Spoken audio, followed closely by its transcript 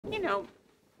You know,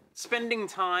 spending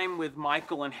time with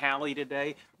Michael and Halley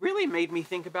today really made me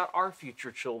think about our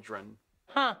future children.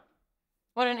 Huh.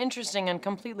 What an interesting and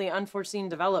completely unforeseen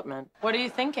development. What are you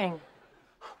thinking?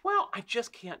 Well, I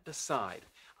just can't decide.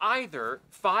 Either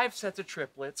 5 sets of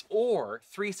triplets or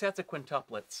 3 sets of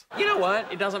quintuplets. You know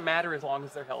what? It doesn't matter as long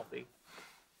as they're healthy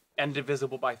and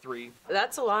divisible by 3.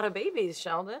 That's a lot of babies,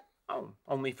 Sheldon. Oh,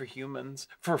 only for humans.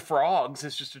 For frogs,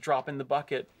 it's just a drop in the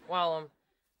bucket. Well, I'm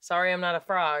sorry I'm not a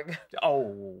frog.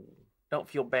 Oh, don't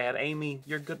feel bad, Amy.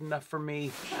 You're good enough for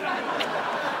me.